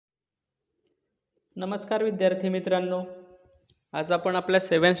नमस्कार विद्यार्थी मित्रांनो, आज आपण आपल्या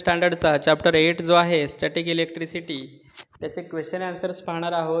 7th स्टँडर्डचा चॅप्टर 8 जो आहे स्टॅटिक इलेक्ट्रिसिटी त्याचे क्वेश्चन आन्सर्स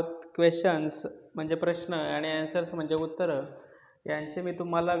पाहणार आहोत. क्वेश्चन्स म्हणजे प्रश्न आणि आन्सर्स म्हणजे उत्तरं यांचे मी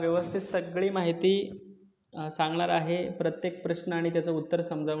तुम्हाला व्यवस्थित सगळी माहिती सांगणार आहे. प्रत्येक प्रश्न आणि त्याचं उत्तर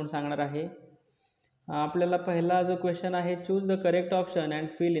समजावून सांगणार आहे. आपल्याला पहिला जो क्वेश्चन आहे, choose the correct option and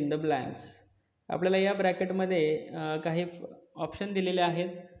fill in the blanks. आपल्याला या ब्रॅकेटमध्ये काही ऑप्शन दिलेले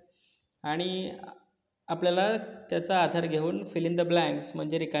आहेत आणि आपल्याला त्याचा आधार घेऊन फिल इन द ब्लँक्स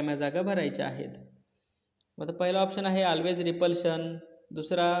म्हणजे रिकाम्या जागा भरायच्या आहेत. आता पहिला ऑप्शन आहे ऑलवेज रिपल्शन,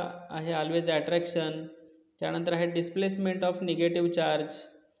 दुसरा आहे ऑलवेज अट्रॅक्शन, त्यानंतर आहे displacement of negative charge,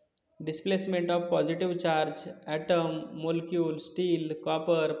 displacement of positive charge, item, molecule, steel,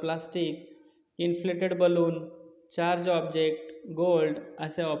 copper, plastic, inflated balloon, charge object, gold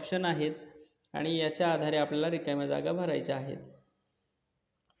असे ऑप्शन आहेत आणि याच्या आधारे आपल्याला रिकाम्या जागा भरायच्या आहेत.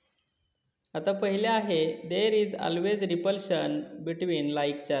 आता पहिले आहे there is always repulsion between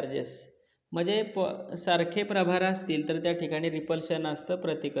like charges, म्हणजे सारखे प्रभार असतील तर त्या ठिकाणी रिपल्शन असतं,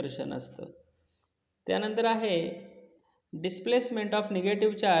 प्रतिकर्षण असतं. त्यानंतर आहे displacement of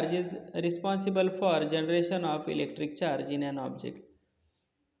negative charge is responsible for generation of electric charge in and object.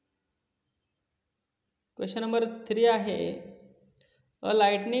 Question number 3 आहे a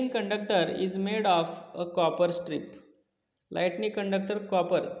lightning conductor is made of a copper strip. Lightning conductor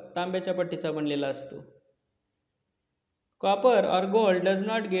copper तांब्याच्या पट्टीचा बनलेला असतो. Copper or gold does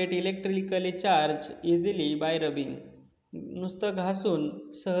not gate electrically charge easily bye rubbing. नुसतं घासून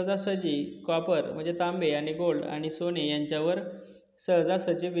सहजासहजी copper म्हणजे तांबे आणि gold आणि सोने यांच्यावर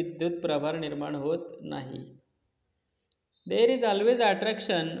सहजासहजी विद्युत प्रभार निर्माण होत नाही. There is always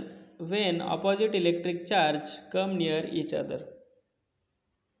attraction Wien opposite electric charge come near each other.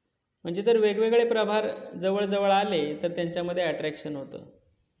 म्हणजे जर वेगवेगळे प्रभार जवळजवळ आले तर त्यांच्यामध्ये अट्रॅक्शन होतं.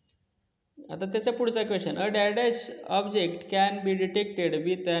 आता त्याचा पुढचा question a dash object can be detected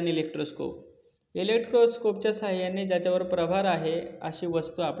with and electroscope. इलेक्ट्रोस्कोपच्या साहाय्याने ज्याच्यावर प्रभार आहे अशी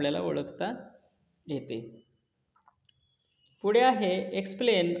वस्तू आपल्याला ओळखता येते. पुढे आहे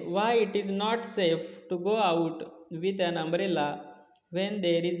explain why it is not safe to go out with and umbrella when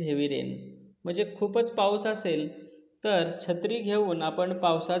there is heavy rain. म्हणजे खूपच पाऊस असेल तर छत्री घेऊन आपण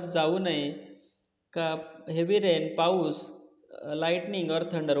पावसात जाऊ नये का. हेवी रेन, पाऊस, लाइटनिंग और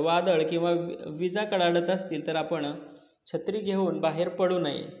थंडर, वादळ किंवा विजा कडाडत असतील तर आपण छत्री घेऊन बाहेर पडू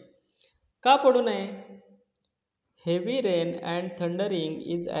नये. का पडू नये? Heavy rain and thundering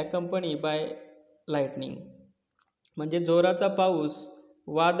is ॲकंपनी bye lightning. म्हणजे जोराचा पाऊस,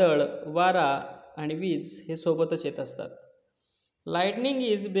 वादळ, वारा आणि वीज हे सोबतच येत असतात. Lightning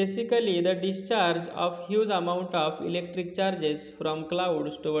is basically the discharge of huge amount of electric charges from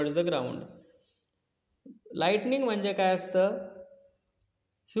clouds towards the ground. Lightning म्हणजे काय असतं?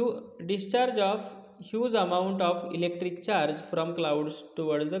 Discharge of huge amount of electric charge from clouds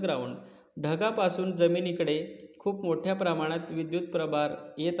towards the ground. ढगापासून जमिनीकडे खूप मोठ्या प्रमाणात विद्युत प्रभार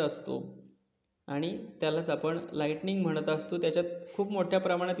येत असतो आणि त्यालाच आपण लाइटनिंग म्हणत असतो. त्याच्यात खूप मोठ्या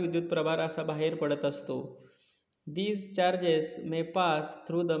प्रमाणात विद्युत प्रभार असा बाहेर पडत असतो. These charges may pass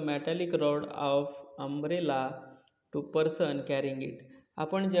through the metallic rod of umbrella to person carrying it.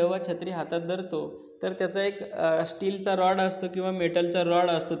 आपण जेव्हा छत्री हातात धरतो तर त्याचा एक स्टीलचा रॉड असतो किंवा मेटलचा रॉड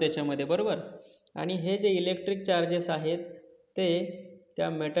असतो त्याच्यामध्ये, बरोबर. आणि हे जे इलेक्ट्रिक चार्जेस आहेत ते त्या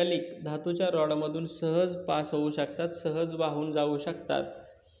मेटॅलिक धातूच्या रॉडमधून सहज पास होऊ शकतात, सहज वाहून जाऊ शकतात.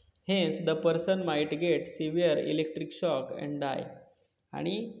 Hence the person might get severe electric shock and dye.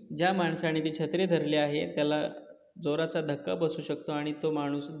 आणि ज्या माणसाने ती छत्री धरली आहे त्याला जोराचा धक्का बसू शकतो आणि तो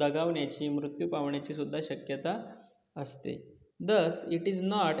माणूस दगावण्याची, मृत्यू पावण्याची सुद्धा शक्यता असते. Thus it is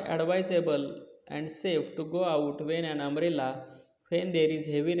not advisable and safe to go out Wien and umbrella when there is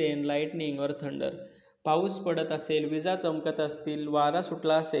heavy rain, lightning और थंडर. पाऊस पडत असेल, विजा चमकत असतील, वारा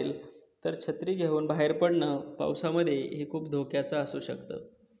सुटला असेल तर छत्री घेऊन बाहेर पडणं पावसामध्ये हे खूप धोक्याचं असू शकतं.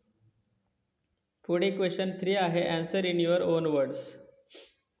 पुढे क्वेश्चन 3 आहे answer in your on words.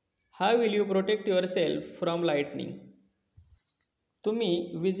 How will you protect your self from lightning.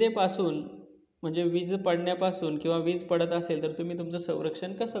 तुम्ही विजेपासून म्हणजे वीज पडण्यापासून किंवा वीज पडत असेल तर तुम्ही तुमचं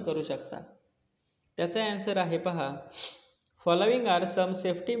संरक्षण कसं करू शकता. त्याचा आन्सर आहे पहा. Following are some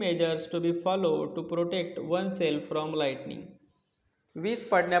safety measures to be follow to protect one self from lightning. वीज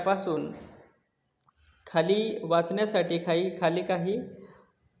पडण्यापासून खाली वाचण्यासाठी खाली काही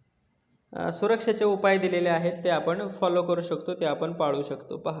सुरक्षेचे उपाय दिलेले आहेत, ते आपण फॉलो करू शकतो, ते आपण पाळू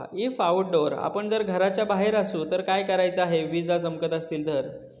शकतो. पहा, इफ आउटडोअर, आपण जर घराच्या बाहेर असू तर काय करायचं आहे, विजा चमकत असतील तर.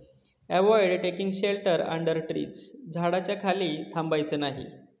 Avoid taking shelter under trees, झाडाच्या खाली थांबायचं नाही.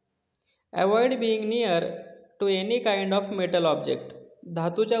 Avoid being near to any kind of metal object,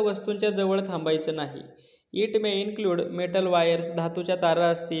 धातूच्या वस्तूंच्या जवळ थांबायचं नाही. It may include metal wires, धातूच्या तारा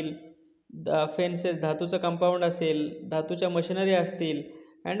असतील, फेन्सेस, धातूचं कंपाऊंड असेल, धातूच्या मशिनरी असतील,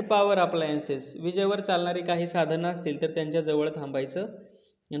 अँड पॉवर अप्लायन्सेस, विजेवर चालणारी काही साधनं असतील तर त्यांच्याजवळ थांबायचं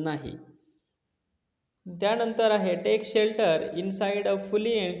नाही. त्यानंतर आहे take shelter inside a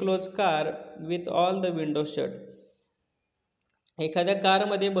fully एन्क्लोज car with all the Windows shut. एखाद्या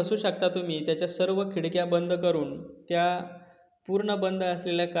कारमध्ये बसू शकता तुम्ही, त्याच्या सर्व खिडक्या बंद करून त्या पूर्ण बंद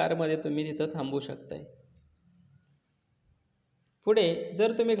असलेल्या कारमध्ये तुम्ही तिथं थांबू शकताय. पुढे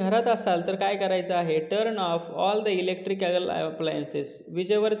जर तुम्ही घरात असाल तर काय करायचं आहे, turn off all the electrical appliances,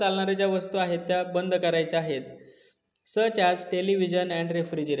 विजेवर चालणाऱ्या ज्या वस्तू आहेत त्या बंद करायच्या आहेत. Such as television and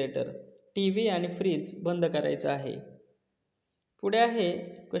refrigerator, T V आणि फ्रीज बंद करायचं आहे. पुढे आहे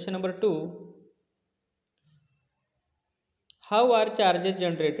question number 2, how are charges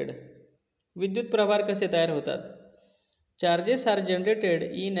generated. विद्युत प्रभार कसे तयार होतात. Charges R generated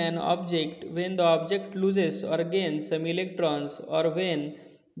in an object when the object loses or gains some electrons or when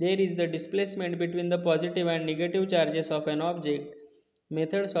there is the displacement between the positive and negative charges of an object.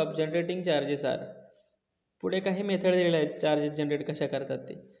 Methods of generating charges are. पुढे काही method दिलेल्या आहेत charges generate कशा करतात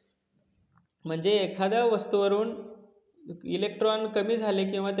ते. म्हणजे एखाद्या वस्तूवरून electron कमी झाले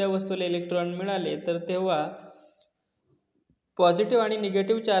किंवा त्या वस्तूला इलेक्ट्रॉन मिळाले तर तेव्हा पॉझिटिव्ह आणि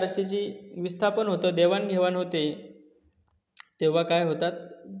निगेटिव्ह चार्जची जी विस्थापन होतं, देवाणघेवाण होते, तेव्हा काय होतात,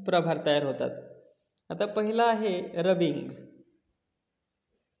 प्रभार तयार होतात. आता पहिला आहे रबिंग.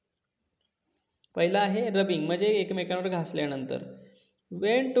 म्हणजे एकमेकांवर घासल्यानंतर.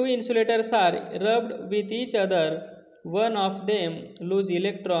 Wien to insulators R rubbed with each other, one of them loose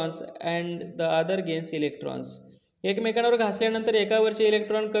electrons and the other gains electrons. एकमेकांवर घासल्यानंतर एकावरचे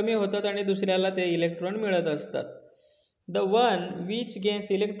इलेक्ट्रॉन कमी होतात आणि दुसऱ्याला ते इलेक्ट्रॉन मिळत असतात. The one which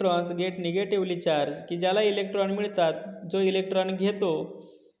gains electrons gate negatively charge, की ज्याला इलेक्ट्रॉन मिळतात, जो इलेक्ट्रॉन घेतो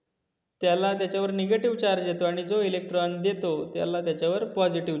त्याला त्याच्यावर निगेटिव्ह चार्ज येतो आणि जो इलेक्ट्रॉन देतो त्याला त्याच्यावर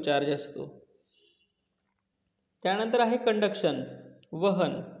पॉझिटिव्ह चार्ज असतो. त्यानंतर आहे कंडक्शन,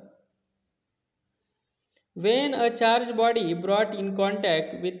 वहन. When a charge body brought in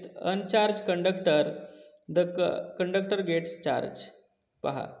contact with अनचार्ज conductor, the conductor gates charge.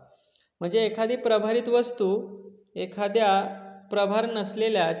 पहा, म्हणजे एखादी प्रभारित वस्तू एखाद्या प्रभार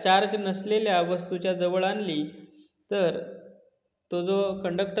नसलेल्या, चार्ज नसलेल्या वस्तूच्या जवळ आणली तर तो जो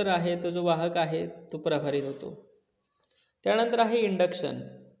कंडक्टर आहे, तो जो वाहक आहे, तो प्रभारित होतो. त्यानंतर आहे induction.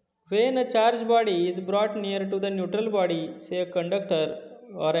 When a charge body is brought near to the neutral body, say a conductor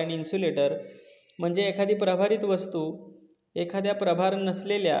or an insulator. म्हणजे एखादी प्रभारित वस्तू एखाद्या प्रभार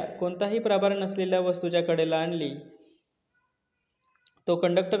नसलेल्या, कोणताही प्रभार नसलेल्या वस्तूच्या कडेला आणली, तो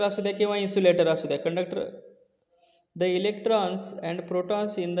कंडक्टर असू द्या किंवा इन्सुलेटर असू द्या. Conductor, the electrons and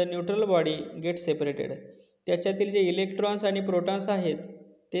protons in the neutral body get separated. त्याच्यातील जे इलेक्ट्रॉन्स आणि प्रोटॉन्स आहेत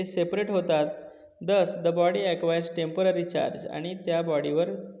ते सेपरेट होतात. दस द बॉडी ॲक्वायर्स टेम्पररी चार्ज, आणि त्या बॉडीवर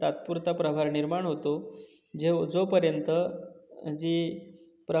तात्पुरता प्रभार निर्माण होतो, जोपर्यंत जी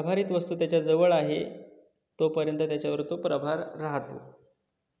प्रभारित वस्तू त्याच्या जवळ आहे तोपर्यंत त्याच्यावर तो प्रभार राहतो.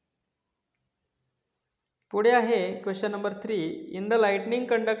 पुढे आहे question number 3, in the lightning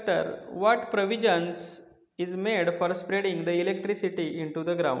conductor what provisions is made for spreading the electricity in to the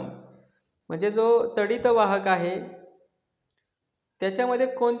ground. म्हणजे जो तडित वाहक आहे त्याच्यामध्ये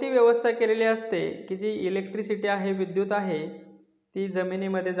कोणती व्यवस्था केलेली असते की जी इलेक्ट्रिसिटी आहे, विद्युत आहे, ती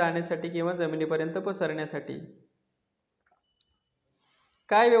जमिनीमध्ये जाण्यासाठी किंवा जमिनीपर्यंत पसरण्यासाठी.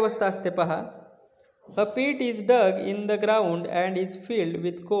 काय व्यवस्था असते पहा. अ पीट is Doug in the ground and is filled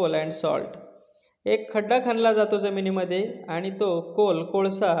with Coal and salt. एक खड्डा खणला जातो जमिनीमध्ये आणि तो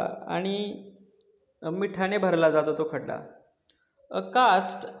कोळसा आणि मिठाने भरला जातो तो खड्डा. अ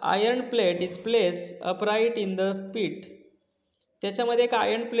caste iron plate is place upright in the पीट. त्याच्यामध्ये एक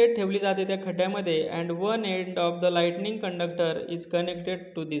आयर्न प्लेट ठेवली जाते त्या खड्ड्यामध्ये. And one end of the lightning conductor is connected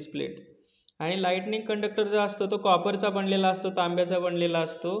to this plate. आणि लाइटनिंग कंडक्टर जो असतो तो कॉपरचा बनलेला असतो, तांब्याचा बनलेला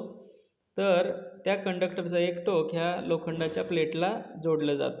असतो. तर त्या कंडक्टरचं एक टोक ह्या लोखंडाच्या प्लेटला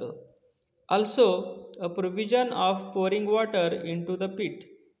जोडलं जातं. Also a provision of pouring water in to the पीट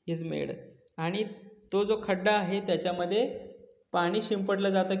इज मेड. आणि तो जो खड्डा आहे त्याच्यामध्ये पाणी शिंपडलं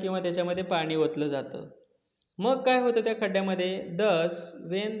जातं किंवा त्याच्यामध्ये पाणी ओतलं जातं. मग काय होतं त्या खड्ड्यामध्ये. दस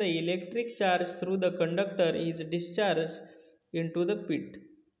Wien the electric charge through the conductor is discharge in to the पीट.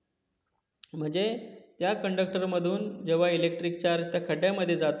 म्हणजे त्या कंडक्टरमधून जेव्हा इलेक्ट्रिक चार्ज त्या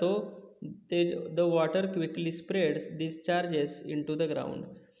खड्ड्यामध्ये जातो ते the water quickly spreads this charges in to the ground.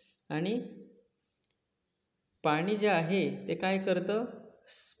 आणि पाणी जे आहे ते काय करतं,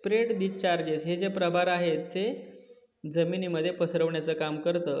 स्प्रेड दिस चार्जेस, हे जे प्रभार आहेत ते जमिनीमध्ये पसरवण्याचं काम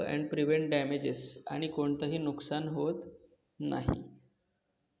करतं. अँड प्रिव्हेंट डॅमेजेस, आणि कोणतंही नुकसान होत नाही.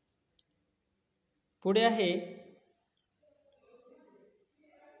 पुढे आहे,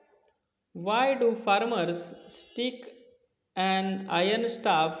 why do farmers stick an iron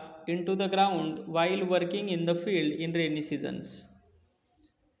staff in to the ground while working in the field in rainy seasons.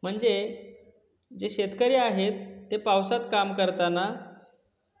 म्हणजे जे शेतकरी आहेत ते पावसात काम करताना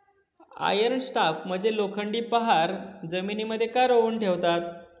आयर्न स्टाफ म्हणजे लोखंडी पहार जमिनीमध्ये का रोवून ठेवतात?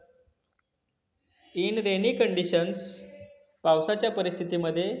 इन रेनी कंडिशन्स, पावसाच्या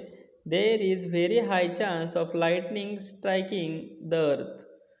परिस्थितीमध्ये, there is very high chance of lightning striking the earth.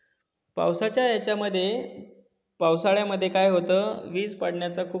 पावसाच्या याच्यामध्ये, पावसाळ्यामध्ये काय होतं, वीज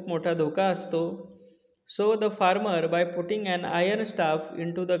पडण्याचा खूप मोठा धोका असतो. So the farmer by putting an iron staff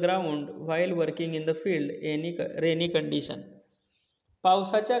in to the ground while working in the field rainy condition.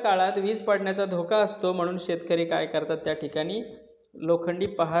 पावसाच्या काळात वीज पडण्याचा धोका असतो म्हणून शेतकरी काय करतात, त्या ठिकाणी लोखंडी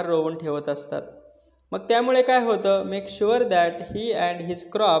पहार रोवून ठेवत असतात. मग त्यामुळे काय होतं, make sure that he and his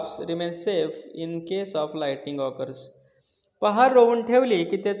crops remain safe in case of lightning occurs. पहार रोवून ठेवली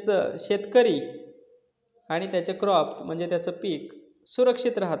की त्याचं शेतकरी आणि त्याचे क्रॉप म्हणजे त्याचं पीक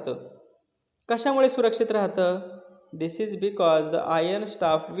सुरक्षित राहतं. कशामुळे सुरक्षित राहतं? दिस is because the iron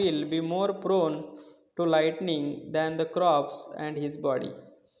staff will be more prone to lightning than the crops and his body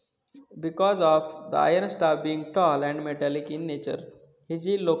because of the iron staff Bing tall and metallic in nature. ही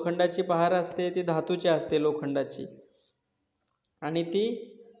जी लोखंडाची पहार असते ती धातूची असते, लोखंडाची, आणि ती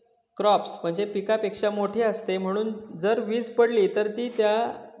क्रॉप्स म्हणजे पिकापेक्षा मोठी असते. म्हणून जर वीज पडली तर ती त्या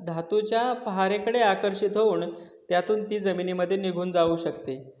धातूच्या पहारेकडे आकर्षित होऊन त्यातून ती जमिनीमध्ये निघून जाऊ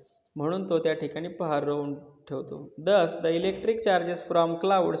शकते, म्हणून तो त्या ठिकाणी पहार रोवून ठेवतो. दस the electric charges from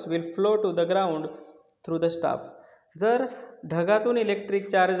clouds will flow to the ground through the staff. जर ढगातून इलेक्ट्रिक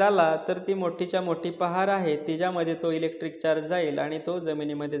चार्ज आला तर ती मोठीच्या मोठी पहार आहे तिच्यामध्ये तो इलेक्ट्रिक चार्ज जाईल आणि तो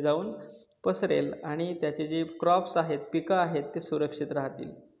जमिनीमध्ये जाऊन पसरेल आणि त्याचे जे क्रॉप्स आहेत, पिकं आहेत, ते सुरक्षित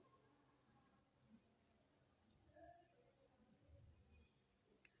राहतील.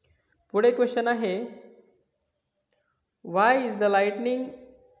 पुढे क्वेश्चन आहे, Y is the lightning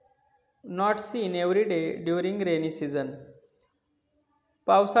not seen every day during rainy season.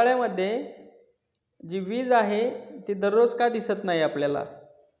 पावसाळ्यामध्ये जी वीज आहे ती दररोज का दिसत नाही आपल्याला?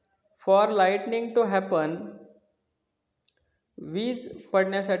 फॉर लाइटनिंग टू हॅपन, वीज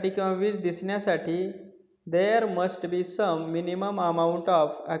पडण्यासाठी किंवा वीज दिसण्यासाठी, there must be some minimum amount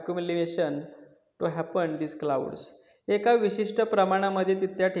of accumulation to happen this clouds. एका विशिष्ट प्रमाणामध्ये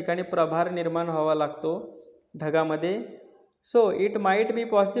त्या ठिकाणी प्रभार निर्माण व्हावा लागतो ढगामध्ये. So it might be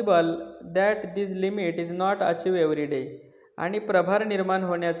possible that this limit is not achieve every day. आणि प्रभार निर्माण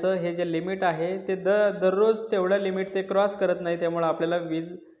होण्याचं हे जे लिमिट आहे ते दररोज तेवढं लिमिट ते क्रॉस करत नाही, त्यामुळे आपल्याला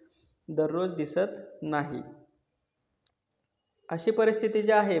वीज दररोज दिसत नाही. अशी परिस्थिती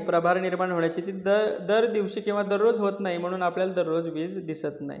जी आहे प्रभार निर्माण होण्याची ती दर दिवशी किंवा दररोज होत नाही, म्हणून आपल्याला दररोज वीज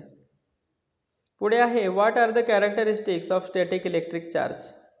दिसत नाही. पुढे आहे, what R the characteristics of static electric charge.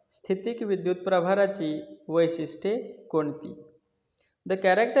 स्थितिक विद्युत प्रभाराची वैशिष्ट्ये कोणती? The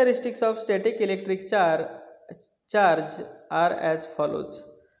characteristics of static electric charge R as follows.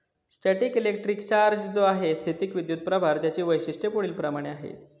 Static electric charge जो आहे, स्थितिक विद्युत प्रभार, त्याची वैशिष्ट्ये पुढील प्रमाणे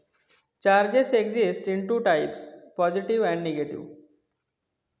आहे. Charges exist in two types, positive and negative.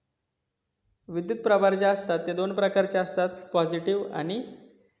 विद्युत प्रभार जे असतात ते दोन प्रकारचे असतात, पॉझिटिव्ह आणि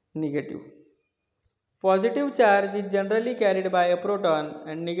negative. Positive charge is generally carried bye a proton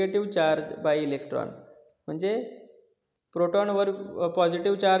and negative charge by electron. म्हणजे प्रोटॉनवर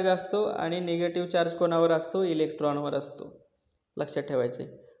पॉझिटिव्ह चार्ज असतो आणि निगेटिव्ह चार्ज कोणावर असतो? इलेक्ट्रॉनवर असतो. लक्षात ठेवायचे,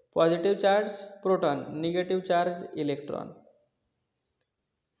 positive charge proton, negative charge electron.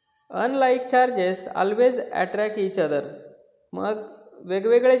 Unlike charges always attract each other. मग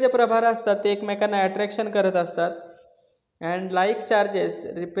वेगवेगळे जे प्रभार असतात ते एकमेकांना अट्रॅक्शन करत असतात. And like charges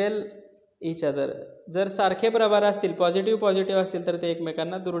repel each other. जर सारखे प्रभार असतील, पॉझिटिव्ह असतील, तर ते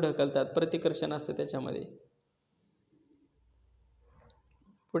एकमेकांना दूर ढकलतात, प्रतिकर्षण असतं त्याच्यामध्ये.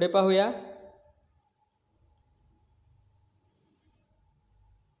 पुढे पाहूया,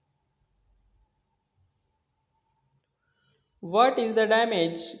 what is the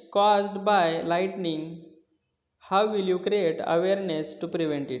damage caused by lightning, how will you create awareness to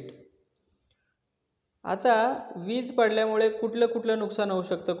prevent it. आता वीज पडल्यामुळे कुठलं नुकसान होऊ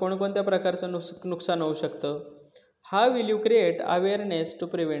शकतं, कोणकोणत्या प्रकारचं नुकसान होऊ शकतं? How will you create awareness to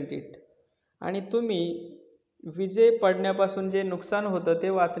prevent it. आणि तुम्ही विजे पडण्यापासून जे नुकसान होतं ते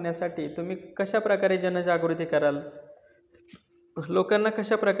वाचण्यासाठी तुम्ही कशा प्रकारे जनजागृती कराल, लोकांना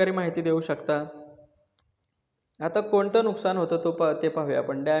कशा प्रकारे माहिती देऊ शकता? आता कोणतं नुकसान होतं ते पाहूया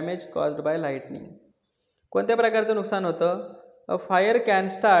आपण. Damage caused by lightning. कोणत्या प्रकारचं नुकसान होतं? A fire can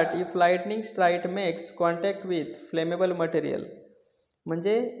start if lightning strike makes contact with flammable material.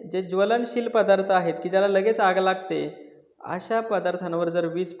 म्हणजे जे ज्वलनशील पदार्थ आहेत की ज्याला लगेच आग लागते, अशा पदार्थांवर जर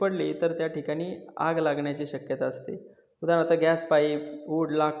वीज पडली तर त्या ठिकाणी आग लागण्याची शक्यता असते. उदाहरणार्थ गॅस पाईप,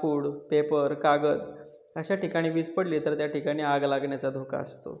 वूड, लाकूड, पेपर, कागद अशा ठिकाणी वीज पडली तर त्या ठिकाणी आग लागण्याचा धोका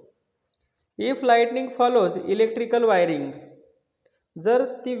असतो. If lightning follows electrical wiring, जर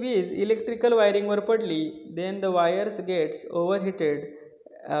ती वीज इलेक्ट्रिकल वायरिंगवर पडली, then the wires gates ओव्हरहीटेड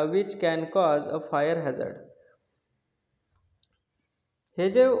which can cause a fire हॅझर्ड. हे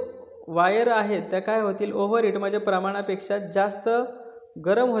जे वायर आहेत त्या काय होतील, ओव्हरहीट म्हणजे प्रमाणापेक्षा जास्त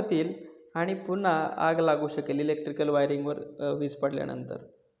गरम होतील आणि पुन्हा आग लागू शकेल इलेक्ट्रिकल वायरिंगवर वीज पडल्यानंतर.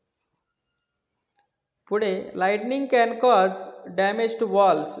 पुढे lightning can cause damage to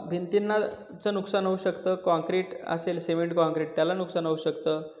walls, भिंतींनाचं नुकसान होऊ शकतं. कॉन्क्रीट असेल, सिमेंट कॉन्क्रीट, त्याला नुकसान होऊ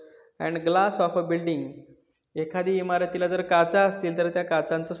शकतं. And glass of a building, एखादी इमारतीला जर काचा असतील तर त्या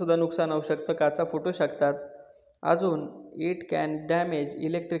काचांचं सुद्धा नुकसान होऊ शकतं, काचा फुटू शकतात. अजून it can damage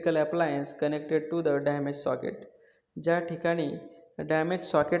electrical appliance connected to the damage socket, ज्या ठिकाणी डॅमेज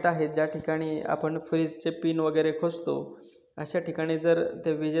सॉकेट आहेत, ज्या ठिकाणी आपण फ्रीजचे पिन वगैरे खोचतो, अशा ठिकाणी जर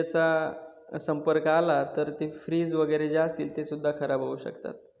ते विजेचा संपर्क आला तर ते फ्रीज वगैरे जे असतील ते सुद्धा खराब होऊ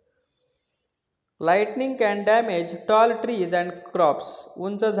शकतात. Lightning can damage tall trees and crops,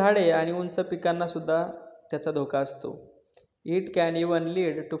 उंच झाडे आणि उंच पिकांना सुद्धा त्याचा धोका असतो. It can even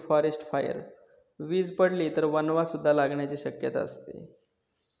lead to forest fire, वीज पडली तर वणवा सुद्धा लागण्याची शक्यता असते.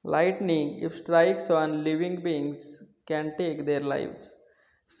 Lightning if strikes on living beings can take there lives,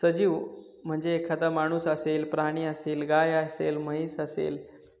 सजीव म्हणजे एखादा माणूस असेल, प्राणी असेल, गाय असेल, म्हैस असेल,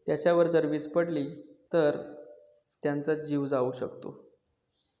 त्याच्यावर जर वीज पडली तर त्यांचा जीव जाऊ शकतो.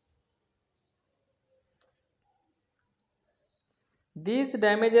 These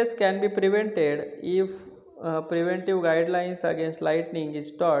damages can be prevented if preventive guidelines against lightning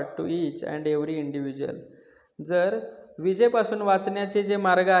is taught to each and every individual. जर विजेपासून वाचण्याचे जे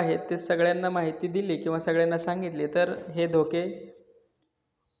मार्ग आहेत ते सगळ्यांना माहिती दिली किंवा सगळ्यांना सांगितले तर हे धोके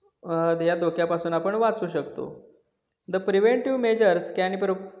या धोक्यापासून आपण वाचू शकतो. The preventive measures can be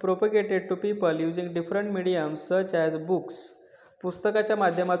propagated to people using different mediums such as books, पुस्तकाच्या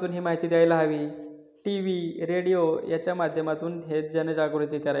माध्यमातून ही माहिती द्यायला हवी. TV, रेडिओ याच्या माध्यमातून हे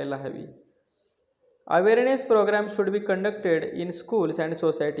जनजागृती करायला हवी. Awareness programme should be conducted in schools and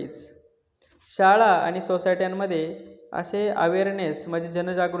societies, शाळा आणि सोसायट्यांमध्ये असे अवेअरनेस म्हणजे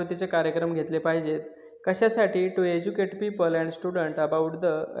जनजागृतीचे कार्यक्रम घेतले पाहिजेत. कशासाठी? To educate people and student about the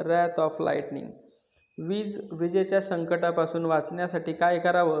रॅथ of lightning, विजेच्या संकटापासून वाचण्यासाठी काय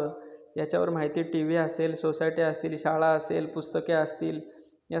करावं याच्यावर माहिती TV असेल, सोसायटी असतील, शाळा असेल, पुस्तके असतील,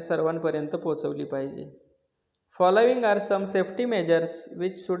 या सर्वांपर्यंत पोहोचवली पाहिजे. Following are some safety measures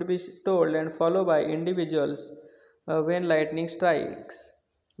which should be told and follow by individuals when lightning strikes,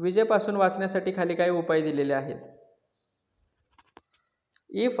 विजेपासून वाचण्यासाठी खाली काही उपाय दिलेले आहेत.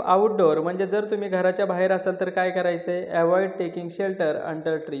 इफ आउटडोअर म्हणजे जर तुम्ही घराच्या बाहेर असाल तर काय करायचं आहे? Avoid taking shelter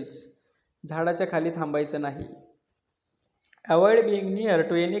under trees, झाडाच्या खाली थांबायचं नाही. Avoid being near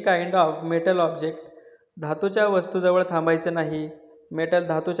to any kind of metal object, धातूच्या वस्तूजवळ थांबायचं नाही. मेटल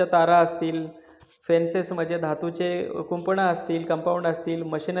धातूच्या तारा असतील, फेन्सेस म्हणजे धातूचे कुंपणं असतील, कंपाऊंड असतील,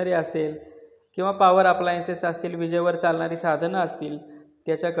 मशिनरी असेल किंवा पॉवर अप्लायन्सेस असतील, विजेवर चालणारी साधनं असतील,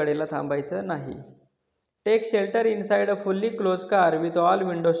 त्याच्या कडेला थांबायचं नाही. Take shelter inside a fully close car with all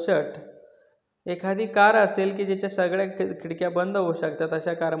Windows shut, एखादी कार असेल की ज्याच्या सगळ्या खिडक्या बंद होऊ शकतात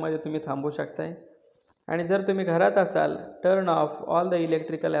अशा कारमध्ये तुम्ही थांबू शकताय. आणि जर तुम्ही घरात असाल, turn off all the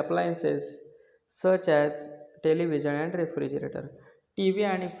electrical appliances such as television and refrigerator, TV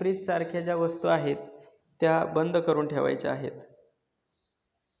आणि फ्रीज सारख्या ज्या वस्तू आहेत त्या बंद करून ठेवायच्या आहेत.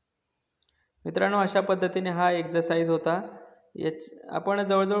 मित्रांनो, अशा पद्धतीने हा एक्झरसाइज होता. आपण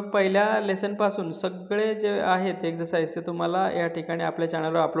जवळजवळ पहिल्या लेसनपासून सगळे जे आहेत एक्झरसाइज ते तुम्हाला या ठिकाणी आपल्या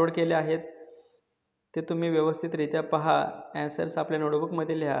चॅनलवर अपलोड केले आहेत. ते तुम्ही व्यवस्थितरित्या पहा, ॲन्सर्स आपल्या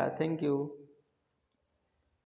नोटबुकमध्ये लिहा. थँक्यू.